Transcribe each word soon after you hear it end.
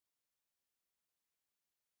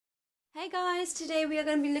Hey guys, today we are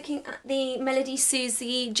going to be looking at the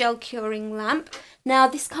Susie gel curing lamp. Now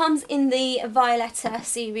this comes in the Violetta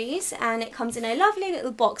series and it comes in a lovely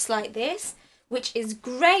little box like this, which is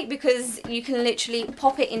great because you can literally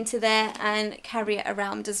pop it into there and carry it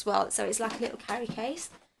around as well. So it's like a little carry case,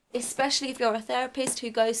 especially if you're a therapist who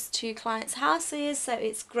goes to clients' houses, so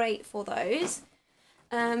it's great for those.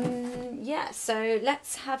 Yeah, so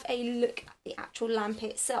let's have a look at the actual lamp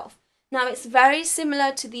itself. Now it's very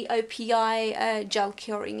similar to the OPI gel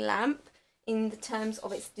curing lamp in the terms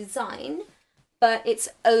of its design, but it's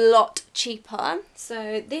a lot cheaper.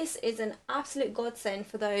 So this is an absolute godsend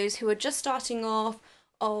for those who are just starting off,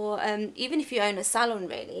 or even if you own a salon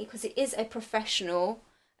really, because it is a professional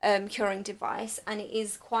curing device and it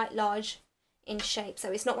is quite large in shape.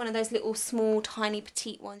 So it's not one of those little small tiny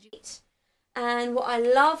petite ones. And what I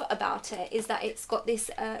love about it is that it's got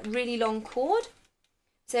this really long cord.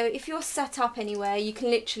 So if you're set up anywhere, you can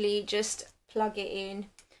literally just plug it in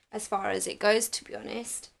as far as it goes, to be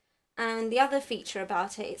honest. And the other feature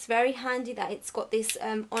about it, it's very handy that it's got this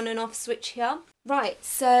on and off switch here. Right,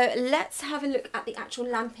 so let's have a look at the actual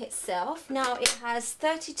lamp itself. Now it has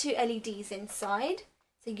 32 LEDs inside.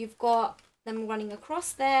 So you've got them running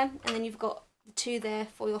across there, and then you've got the two there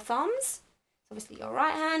for your thumbs. Obviously your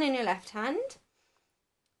right hand and your left hand.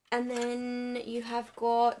 And then you have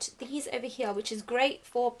got these over here, which is great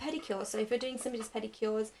for pedicures. So if you're doing somebody's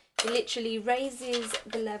pedicures, it literally raises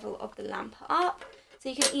the level of the lamp up, so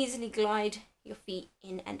you can easily glide your feet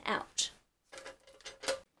in and out.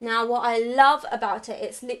 Now what I love about it,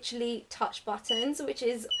 it's literally touch buttons, which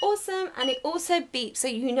is awesome, and it also beeps so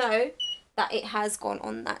you know that it has gone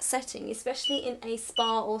on that setting, especially in a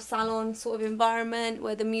spa or salon sort of environment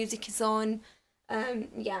where the music is on.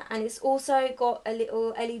 Yeah, and it's also got a little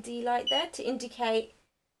LED light there to indicate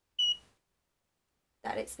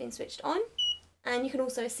that it's been switched on. And you can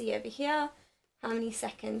also see over here how many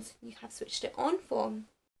seconds you have switched it on for.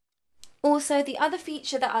 Also, the other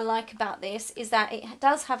feature that I like about this is that it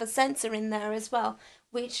does have a sensor in there as well,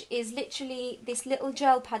 which is literally this little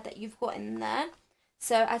gel pad that you've got in there.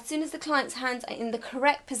 So as soon as the client's hands are in the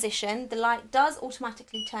correct position, the light does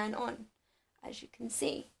automatically turn on, as you can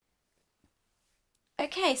see.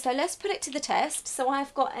 Okay, so let's put it to the test. So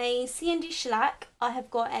I've got a CND shellac, I have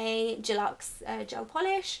got a Gellux gel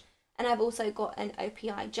polish, and I've also got an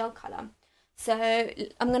OPI gel colour. So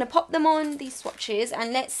I'm going to pop them on these swatches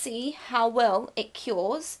and let's see how well it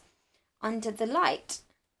cures under the light.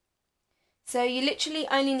 So you literally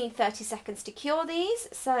only need 30 seconds to cure these,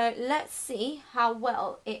 so let's see how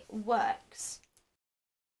well it works.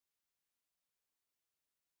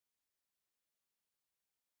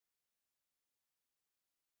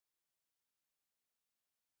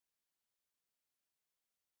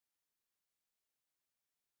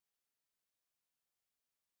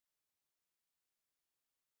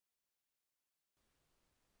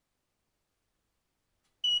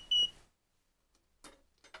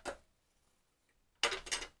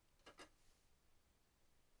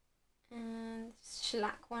 And the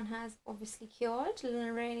shellac one has obviously cured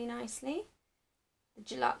really nicely. The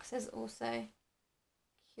Gellux has also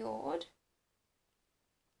cured.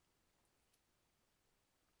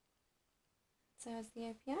 So has the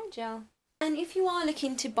OPI gel. And if you are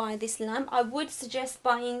looking to buy this lamp, I would suggest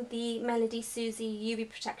buying the MaenaS Susie UV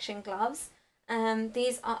protection gloves.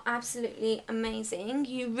 These are absolutely amazing.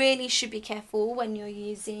 You really should be careful when you're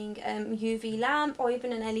using UV lamp or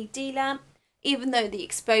even an LED lamp, even though the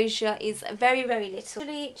exposure is very, very little.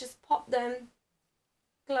 Really just pop them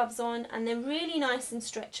gloves on and they're really nice and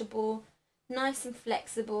stretchable, nice and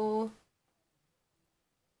flexible.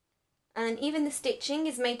 And even the stitching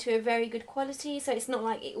is made to a very good quality, so it's not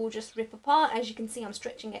like it will just rip apart. As you can see, I'm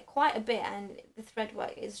stretching it quite a bit and the thread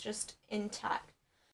work is just intact.